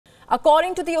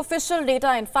According to the official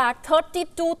data, in fact,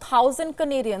 32,000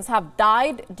 Canadians have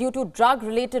died due to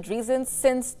drug-related reasons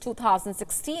since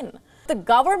 2016. The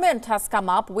government has come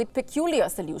up with a peculiar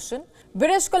solution.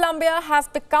 British Columbia has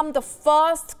become the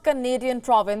first Canadian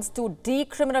province to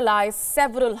decriminalize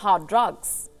several hard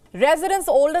drugs. Residents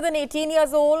older than 18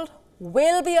 years old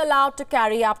will be allowed to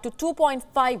carry up to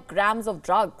 2.5 grams of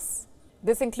drugs.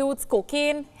 This includes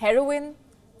cocaine, heroin,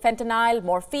 fentanyl,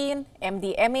 morphine,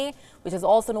 MDMA, which is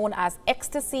also known as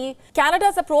ecstasy.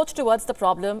 Canada's approach towards the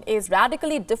problem is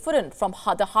radically different from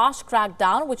the harsh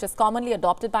crackdown which is commonly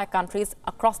adopted by countries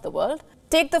across the world.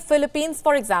 Take the Philippines,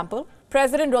 for example.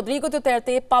 President Rodrigo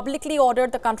Duterte publicly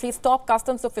ordered the country's top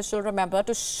customs official, remember,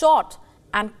 to shoot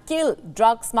and kill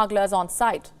drug smugglers on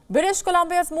sight. British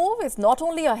Columbia's move is not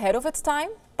only ahead of its time,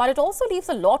 but it also leaves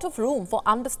a lot of room for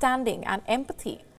understanding and empathy.